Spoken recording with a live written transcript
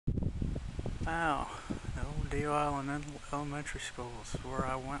Wow, the old Deal Island Elementary School is where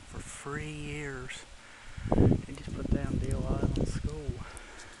I went for 3 years. They just put down Deal Island School.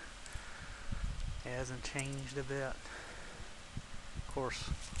 It hasn't changed a bit. Of course,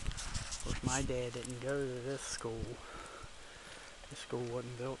 my dad didn't go to this school. This school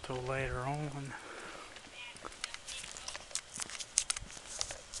wasn't built till later on.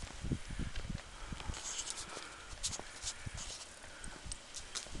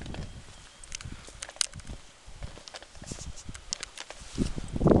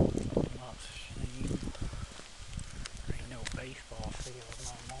 There ain't no baseball field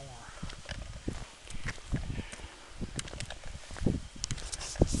no more.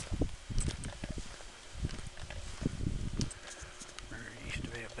 There used to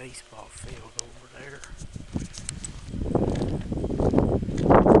be a baseball field over there.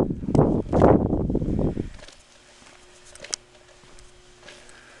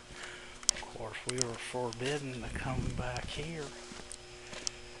 Of course, we were forbidden to come back here.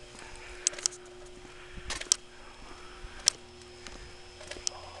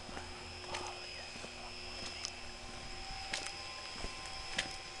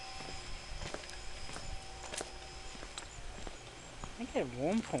 I think at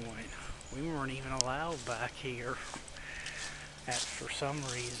one point we weren't even allowed back here. For some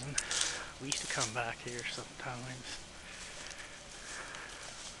reason, we used to come back here sometimes.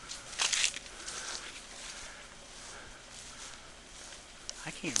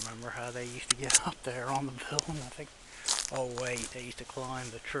 I can't remember how they used to get up there on the building. I think, oh wait, they used to climb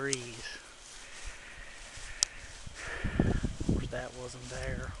the trees. Of course, that wasn't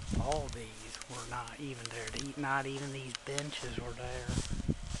there. All these were not even there. Not even these benches were there.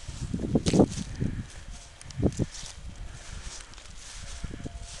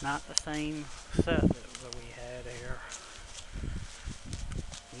 Not the same set that we had here.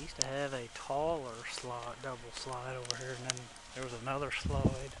 We used to have a taller double slide over here, and then there was another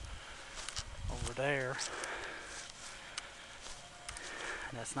slide over there.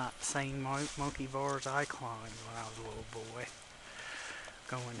 And that's not the same monkey bars I climbed when I was a little boy.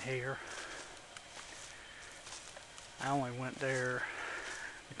 Going here. I only went there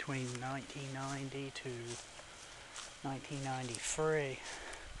between 1990 to 1993.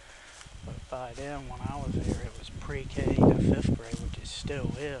 But by then, when I was there, it was pre-K to 5th grade, which it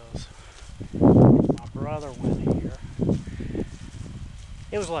still is. My brother went here.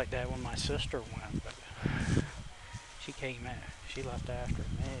 It was like that when my sister went, but she left after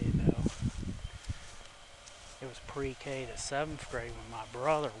me, though. It was pre-K to 7th grade when my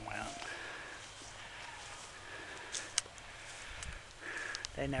brother went.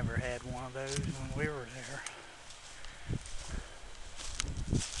 They never had one of those when we were there.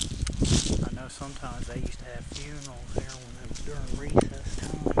 I know sometimes they used to have funerals there when it was during recess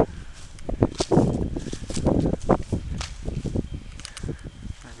time.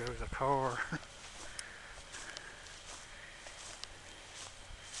 There goes a car.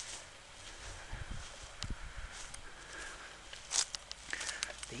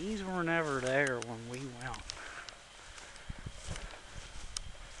 These were never there when we went.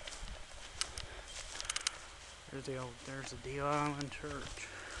 There's the Deal Island Church.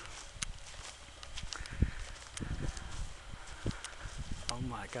 Oh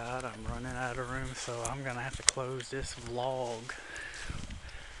my God, I'm running out of room, so I'm gonna have to close this vlog.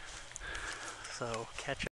 So catch